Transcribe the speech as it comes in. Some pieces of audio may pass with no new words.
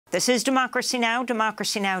This is Democracy Now!,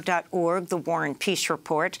 democracynow.org, the War and Peace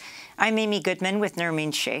Report. I'm Amy Goodman with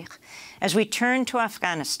Nermeen Sheikh. As we turn to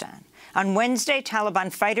Afghanistan, on Wednesday,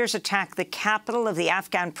 Taliban fighters attacked the capital of the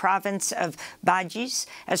Afghan province of Badghis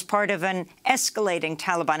as part of an escalating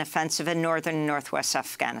Taliban offensive in northern and northwest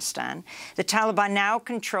Afghanistan. The Taliban now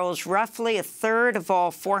controls roughly a third of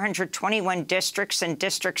all 421 districts and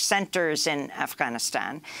district centers in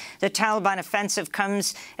Afghanistan. The Taliban offensive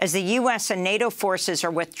comes as the U.S. and NATO forces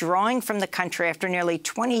are withdrawing from the country after nearly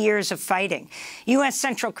 20 years of fighting. U.S.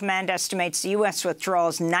 Central Command estimates the U.S. withdrawal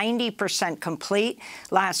is 90% complete.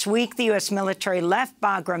 Last week, the U.S. military left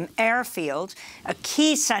Bagram Airfield, a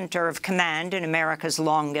key center of command in America's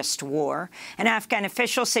longest war. An Afghan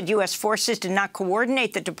official said U.S. forces did not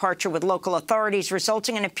coordinate the departure with local authorities,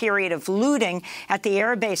 resulting in a period of looting at the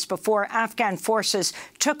airbase before Afghan forces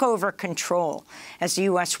took over control. As the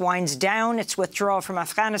U.S. winds down its withdrawal from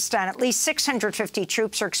Afghanistan, at least 650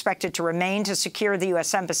 troops are expected to remain to secure the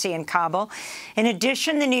U.S. embassy in Kabul. In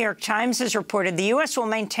addition, the New York Times has reported the U.S. will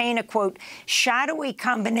maintain a, quote, shadowy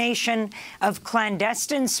combination of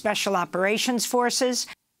clandestine special operations forces,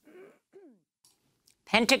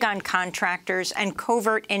 Pentagon contractors, and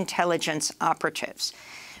covert intelligence operatives.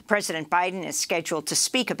 President Biden is scheduled to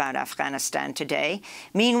speak about Afghanistan today.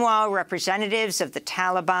 Meanwhile, representatives of the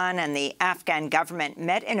Taliban and the Afghan government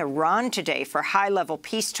met in Iran today for high-level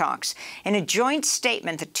peace talks. In a joint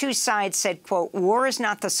statement, the two sides said, quote, war is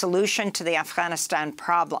not the solution to the Afghanistan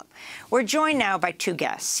problem. We're joined now by two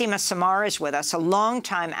guests. Sima Samar is with us, a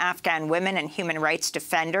longtime Afghan women and human rights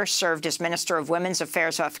defender, served as Minister of Women's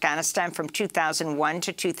Affairs of Afghanistan from 2001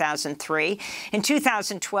 to 2003. In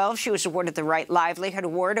 2012, she was awarded the Right Livelihood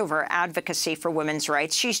Award over advocacy for women's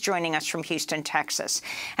rights. She's joining us from Houston, Texas.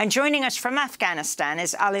 And joining us from Afghanistan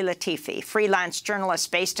is Ali Latifi, freelance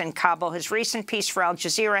journalist based in Kabul. His recent piece for Al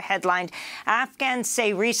Jazeera headlined, Afghans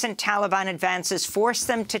say recent Taliban advances force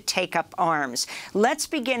them to take up arms. Let's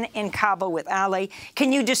begin in Kabul with Ali.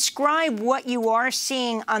 Can you describe what you are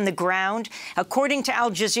seeing on the ground? According to Al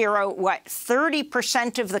Jazeera, what,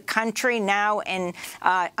 30% of the country now in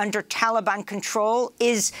under Taliban control?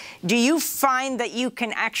 Do you find that you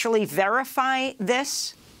can actually verify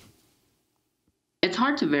this? It's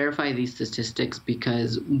hard to verify these statistics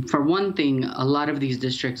because, for one thing, a lot of these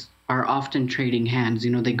districts are often trading hands.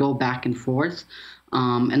 You know, they go back and forth.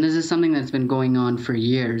 And this is something that's been going on for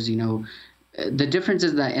years. You know, the difference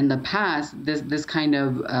is that in the past, this kind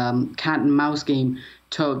of cat and mouse game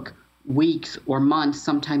took weeks or months,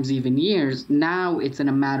 sometimes even years. Now it's in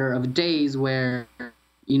a matter of days where,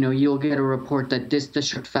 you know, you'll get a report that this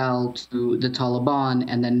district fell to the Taliban,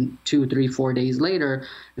 and then 2, 3, 4 days later,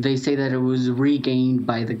 they say that it was regained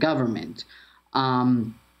by the government.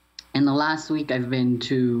 In the last week, I've been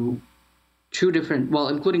to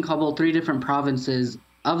including Kabul, 3 different provinces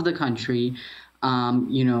of the country.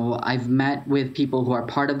 You know, I've met with people who are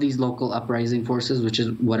part of these local uprising forces, which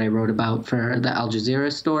is what I wrote about for the Al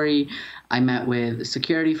Jazeera story. I met with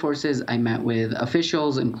security forces. I met with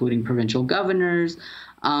officials, including provincial governors.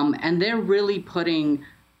 And they're really putting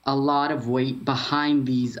a lot of weight behind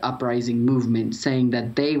these uprising movements, saying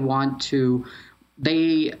that they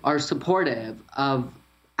are supportive of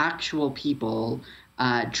actual people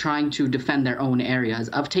trying to defend their own areas,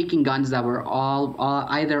 of taking guns that were all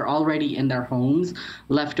either already in their homes,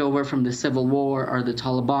 left over from the civil war or the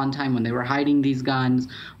Taliban time when they were hiding these guns,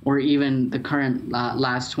 or even the current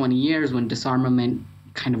last 20 years when disarmament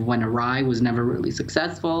kind of went awry, was never really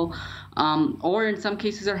successful, or in some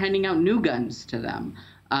cases are handing out new guns to them.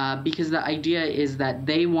 Because the idea is that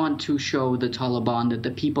they want to show the Taliban that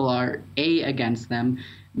the people are A, against them,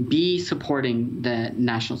 B, supporting the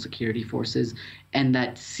national security forces, and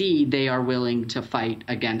that C, they are willing to fight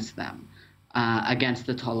against them, against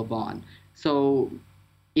the Taliban. So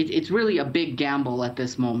it's really a big gamble at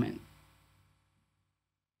this moment.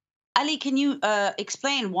 Ali, can you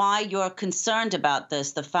explain why you're concerned about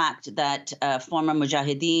this, the fact that former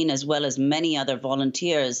mujahideen, as well as many other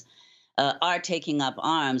volunteers, are taking up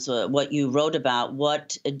arms? What you wrote about,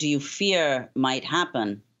 what do you fear might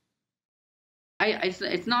happen?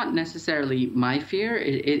 It's not necessarily my fear.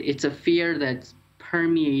 It's a fear that's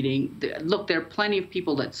permeating. Look, there are plenty of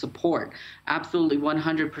people that absolutely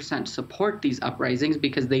 100% support these uprisings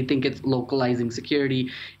because they think it's localizing security,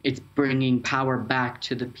 it's bringing power back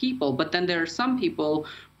to the people. But then there are some people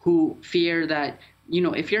who fear that, you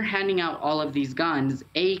know, if you're handing out all of these guns,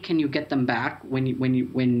 A, can you get them back when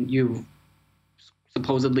you've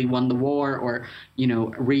supposedly won the war, or, you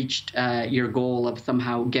know, reached your goal of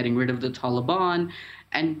somehow getting rid of the Taliban?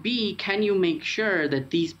 And B, can you make sure that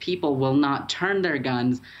these people will not turn their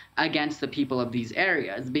guns against the people of these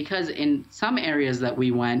areas? Because in some areas that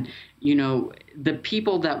we went, you know, the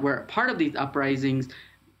people that were part of these uprisings,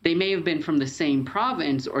 they may have been from the same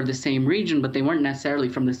province or the same region, but they weren't necessarily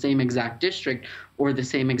from the same exact district or the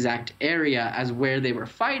same exact area as where they were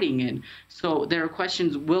fighting in. So there are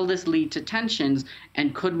questions, will this lead to tensions?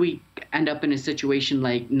 And could we end up in a situation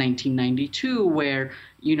like 1992 where,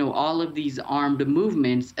 you know, all of these armed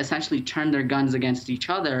movements essentially turned their guns against each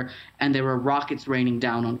other and there were rockets raining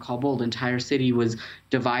down on Kabul? The entire city was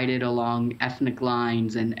divided along ethnic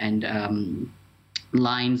lines and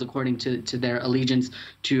lines according to their allegiance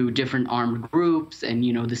to different armed groups, and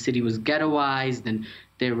you know, the city was ghettoized, and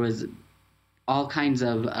there was all kinds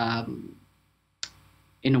of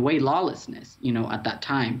in a way lawlessness, you know, at that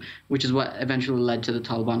time, which is what eventually led to the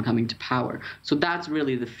Taliban coming to power. So that's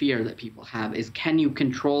really the fear that people have, is can you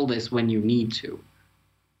control this when you need to?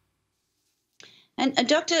 And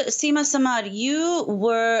Dr. Sima Samar, you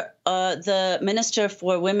were the Minister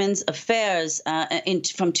for Women's Affairs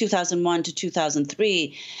from 2001 to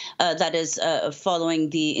 2003, that is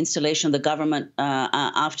following the installation of the government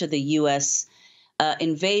after the U.S.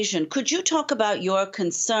 Invasion. Could you talk about your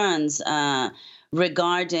concerns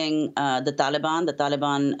regarding the Taliban? The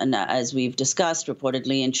Taliban, as we've discussed,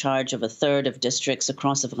 reportedly in charge of a third of districts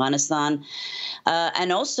across Afghanistan,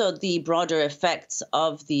 and also the broader effects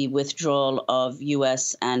of the withdrawal of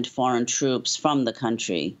U.S. and foreign troops from the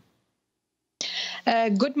country.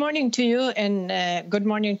 Good morning to you, and good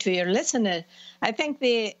morning to your listener. I think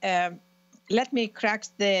let me correct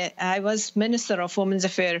I was Minister of Women's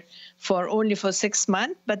Affairs only for 6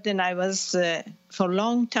 months, but then I was, for a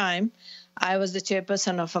long time, I was the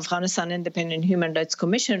chairperson of Afghanistan Independent Human Rights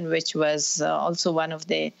Commission, which was also one of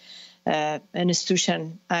the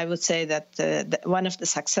institution, I would say that one of the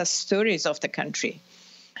success stories of the country,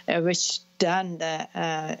 which done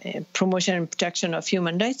the promotion and protection of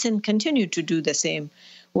human rights and continue to do the same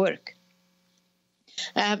work.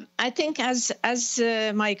 I think as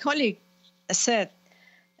my colleague said,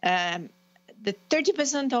 the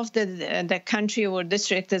 30% of the country or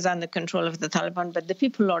district is under control of the Taliban, but the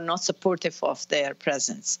people are not supportive of their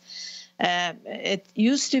presence. It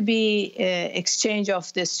used to be exchange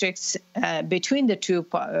of districts between the two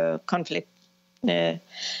conflict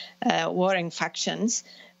warring factions,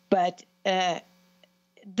 but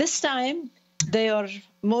this time they are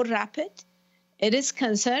more rapid. It is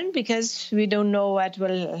concern because we don't know what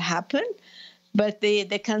will happen. But the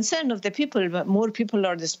concern of the people, more people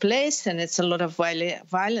are displaced, and it's a lot of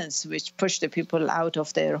violence which push the people out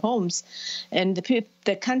of their homes. And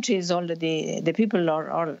the country is already, the people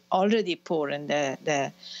are already poor, and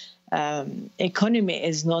the economy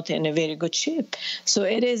is not in a very good shape. So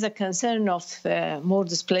it is a concern of more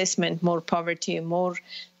displacement, more poverty, more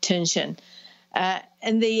tension.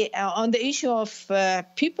 And on the issue of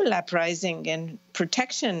people uprising and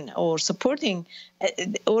protection or supporting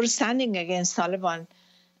or standing against Taliban,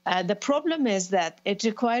 the problem is that it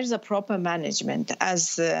requires a proper management,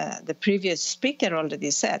 as the previous speaker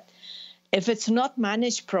already said. If it's not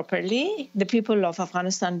managed properly, the people of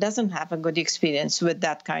Afghanistan doesn't have a good experience with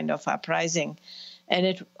that kind of uprising.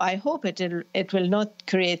 And I hope it will not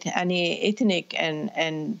create any ethnic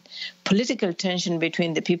and political tension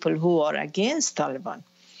between the people who are against Taliban.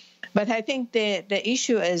 But I think the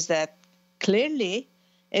issue is that clearly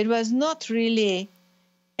it was not really,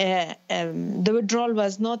 the withdrawal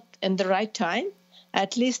was not in the right time.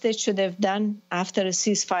 At least it should have done after a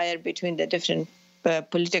ceasefire between the different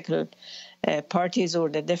political parties or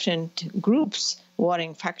the different groups,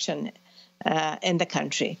 warring faction in the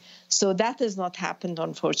country. So that has not happened,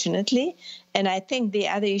 unfortunately. And I think the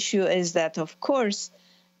other issue is that, of course,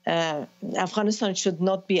 Afghanistan should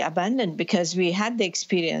not be abandoned, because we had the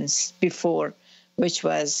experience before, which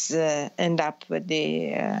was end up with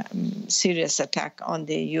the serious attack on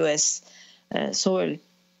the U.S. Soil.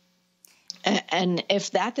 And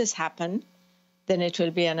if that has happened, then it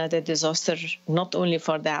will be another disaster, not only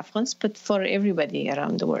for the Afghans, but for everybody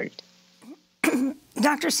around the world.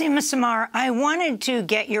 Dr. Sima Samar, I wanted to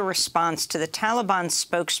get your response to the Taliban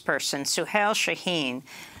spokesperson, Suhail Shaheen,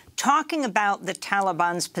 talking about the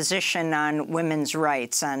Taliban's position on women's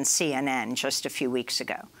rights on CNN just a few weeks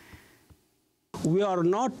ago. We are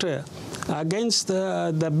not against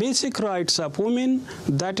the basic rights of women,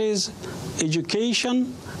 that is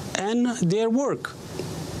education and their work.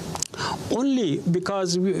 only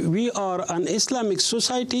because we are an Islamic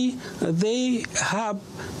society, they have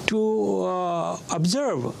to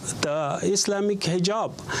observe the Islamic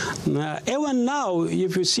hijab. Even now,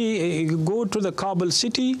 if you see, go to the Kabul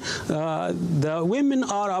city, the women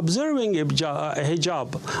are observing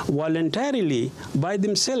hijab voluntarily by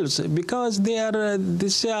themselves because they are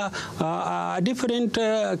this different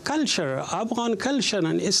culture, Afghan culture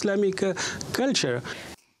and Islamic culture.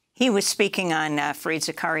 He was speaking on Fareed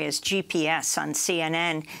Zakaria's GPS on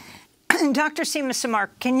CNN. Dr. Sima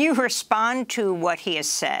Samar, can you respond to what he has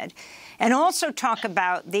said? And also talk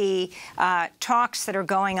about the talks that are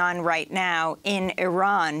going on right now in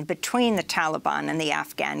Iran between the Taliban and the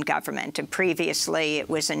Afghan government. And previously it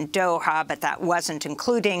was in Doha, but that wasn't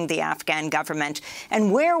including the Afghan government.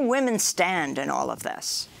 And where women stand in all of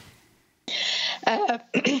this?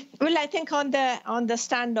 Well, I think on the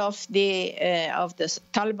stand of the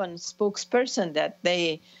Taliban spokesperson that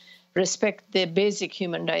they respect the basic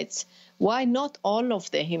human rights. Why not all of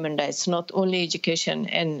the human rights, not only education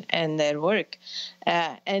and their work?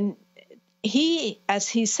 And as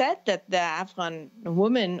he said, that the Afghan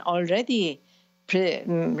women already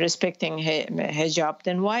respecting hijab,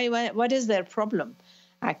 then what is their problem,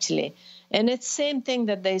 actually? And it's the same thing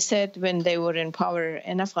that they said when they were in power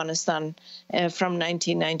in Afghanistan from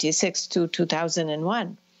 1996 to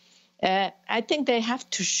 2001. I think they have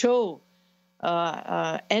to show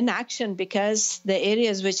in action, because the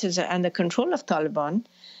areas which is under control of Taliban,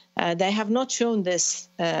 they have not shown this,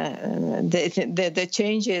 the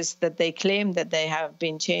changes that they claim that they have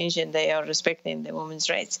been changed and they are respecting the women's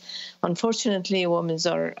rights. Unfortunately, women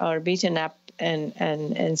are beaten up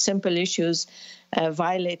and simple issues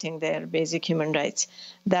violating their basic human rights.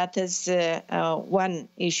 That is one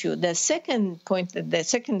issue. The second point, the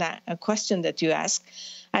second question that you asked,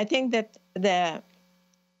 I think that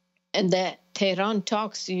in the Tehran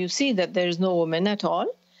talks, you see that there is no woman at all.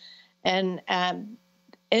 And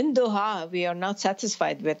in Doha, we are not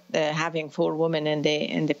satisfied with having 4 women in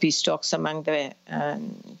the peace talks among the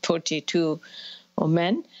 42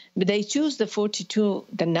 men. But they choose the 42,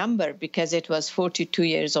 the number, because it was 42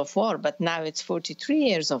 years of war, but now it's 43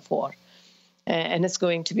 years of war. And it's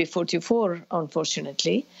going to be 44,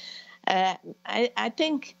 unfortunately. I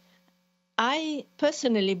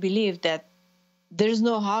personally believe that there's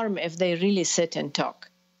no harm if they really sit and talk.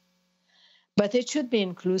 But it should be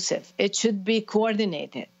inclusive. It should be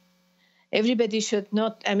coordinated. Everybody should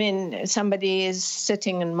not, somebody is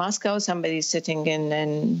sitting in Moscow, somebody is sitting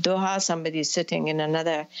in Doha, somebody is sitting in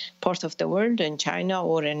another part of the world, in China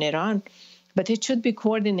or in Iran. But it should be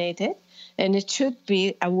coordinated, and it should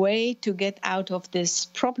be a way to get out of this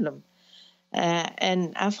problem.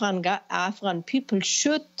 And Afghan people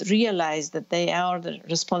should realize that they are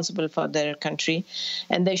responsible for their country,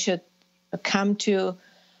 and they should come to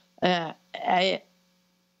an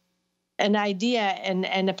idea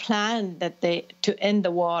and a plan that to end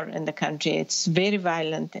the war in the country. It's very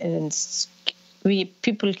violent, and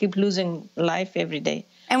people keep losing life every day.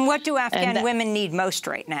 And what do Afghan women need most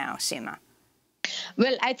right now, Sima?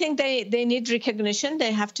 Well, I think they need recognition.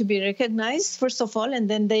 They have to be recognized, first of all, and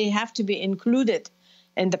then they have to be included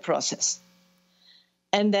in the process.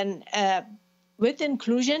 And then with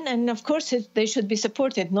inclusion, and of course, they should be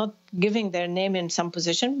supported, not giving their name in some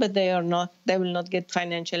position, but they will not get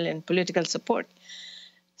financial and political support.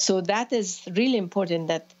 So that is really important,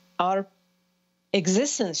 that our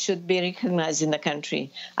existence should be recognized in the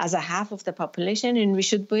country as a half of the population, and we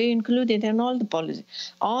should be included in all the policy,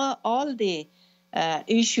 all the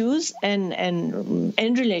issues and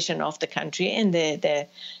in relation of the country and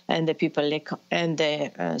the people and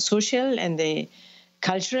the social and the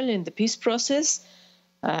cultural and the peace process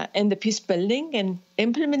and the peace building and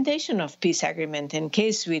implementation of peace agreement in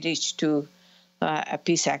case we reach to a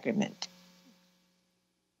peace agreement.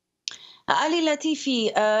 Ali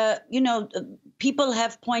Latifi, people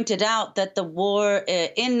have pointed out that the war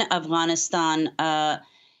in Afghanistan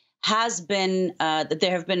has been that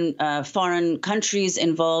there have been foreign countries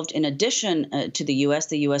involved in addition to the U.S.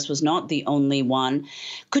 The U.S. was not the only one.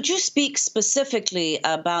 Could you speak specifically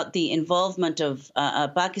about the involvement of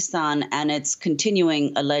Pakistan and its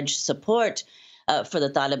continuing alleged support for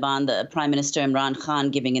the Taliban? The Prime Minister Imran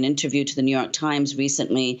Khan giving an interview to the New York Times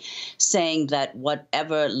recently saying that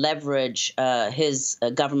whatever leverage his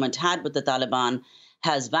government had with the Taliban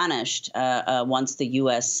has vanished once the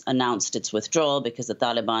U.S. announced its withdrawal, because the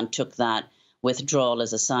Taliban took that withdrawal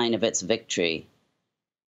as a sign of its victory.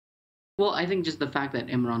 Well, I think just the fact that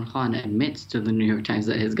Imran Khan admits to the New York Times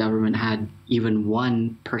that his government had even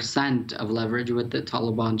 1% of leverage with the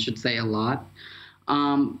Taliban should say a lot.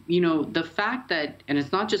 The fact that, and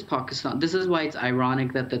it's not just Pakistan, this is why it's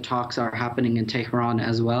ironic that the talks are happening in Tehran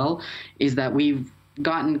as well, is that we've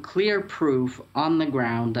gotten clear proof on the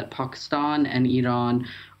ground that Pakistan and Iran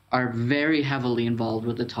are very heavily involved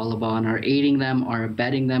with the Taliban, are aiding them, are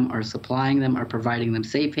abetting them, are supplying them, are providing them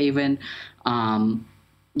safe haven.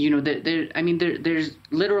 There's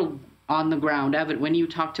literal on the ground evidence. When you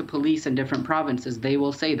talk to police in different provinces, they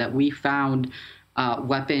will say that we found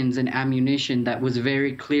weapons and ammunition that was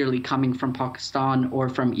very clearly coming from Pakistan or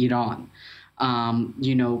from Iran.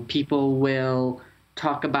 People will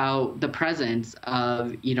talk about the presence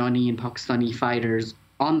of Iranian and Pakistani fighters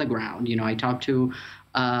on the ground. I talked to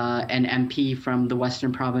an MP from the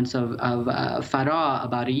western province of Farah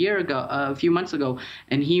about a few months ago,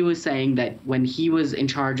 and he was saying that when he was in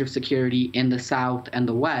charge of security in the south and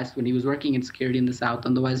the west, when he was working in security in the south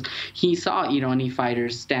and the west, he saw Irani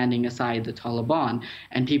fighters standing aside the Taliban.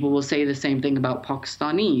 And people will say the same thing about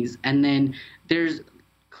Pakistanis. And then there's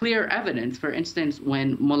clear evidence. For instance,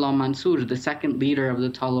 when Mullah Mansour, the second leader of the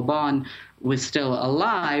Taliban, was still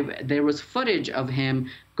alive, there was footage of him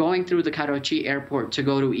going through the Karachi airport to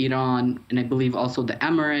go to Iran, and I believe also the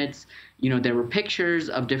Emirates. There were pictures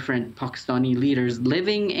of different Pakistani leaders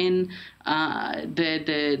living in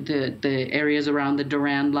the areas around the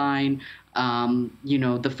Durand Line.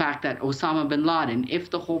 The fact that Osama bin Laden, if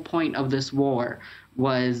the whole point of this war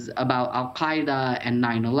was about Al-Qaeda and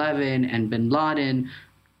 9/11 and bin Laden,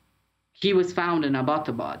 he was found in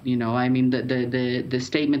Abbottabad. The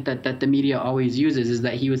statement that the media always uses is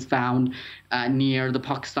that he was found near the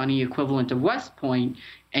Pakistani equivalent of West Point,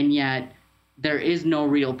 and yet there is no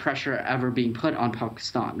real pressure ever being put on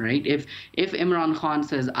Pakistan, right? If Imran Khan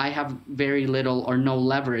says, I have very little or no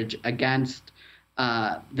leverage against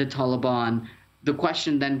the Taliban, the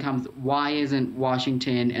question then comes, why isn't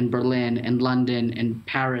Washington and Berlin and London and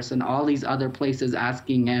Paris and all these other places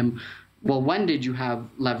asking him, well, when did you have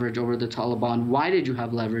leverage over the Taliban? Why did you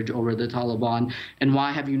have leverage over the Taliban? And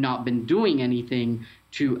why have you not been doing anything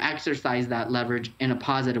to exercise that leverage in a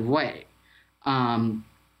positive way? And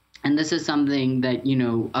this is something that,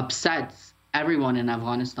 upsets everyone in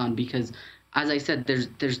Afghanistan because, as I said,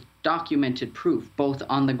 there's documented proof, both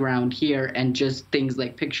on the ground here and just things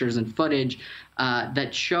like pictures and footage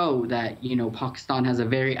that show that, Pakistan has a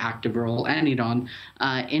very active role, and Iran,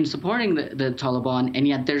 in supporting the Taliban, and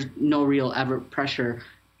yet there's no real ever pressure,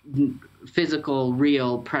 physical,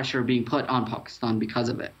 real pressure being put on Pakistan because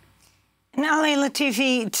of it. And Ali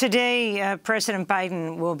Latifi, today President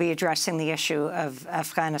Biden will be addressing the issue of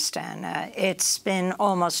Afghanistan. It's been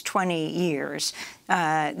almost 20 years,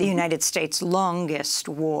 the United States' longest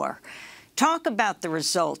war. Talk about the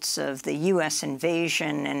results of the U.S.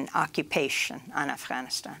 invasion and occupation on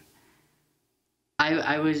Afghanistan.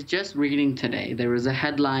 I was just reading today, there was a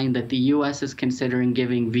headline that the U.S. is considering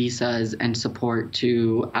giving visas and support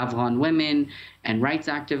to Afghan women and rights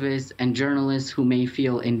activists and journalists who may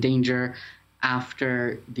feel in danger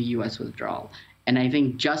after the U.S. withdrawal. And I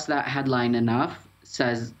think just that headline enough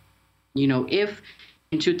says, if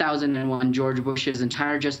in 2001, George Bush's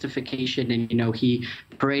entire justification, and, he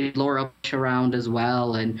paraded Laura Bush around as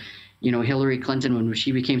well, and, Hillary Clinton, when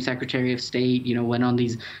she became Secretary of State, went on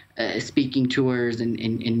these speaking tours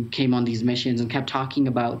and came on these missions and kept talking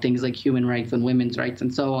about things like human rights and women's rights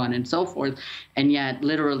and so on and so forth. And yet,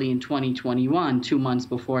 literally in 2021, 2 months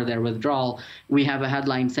before their withdrawal, we have a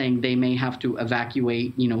headline saying they may have to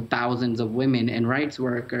evacuate, thousands of women and rights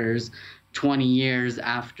workers 20 years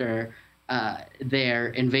after their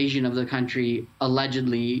invasion of the country,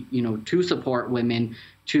 allegedly, to support women,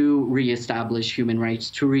 to reestablish human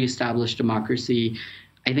rights, to reestablish democracy.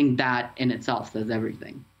 I think that in itself says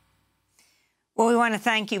everything. Well, we want to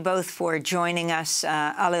thank you both for joining us.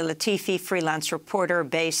 Ali Latifi, freelance reporter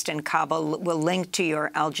based in Kabul, will link to your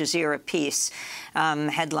Al Jazeera piece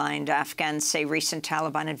headlined, Afghans say recent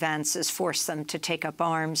Taliban advances forced them to take up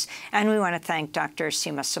arms. And we want to thank Dr.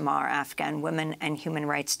 Sima Samar, Afghan women and human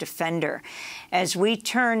rights defender. As we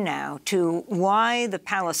turn now to why the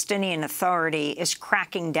Palestinian Authority is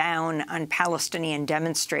cracking down on Palestinian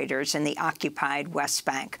demonstrators in the occupied West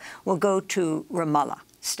Bank, we'll go to Ramallah.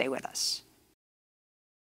 Stay with us.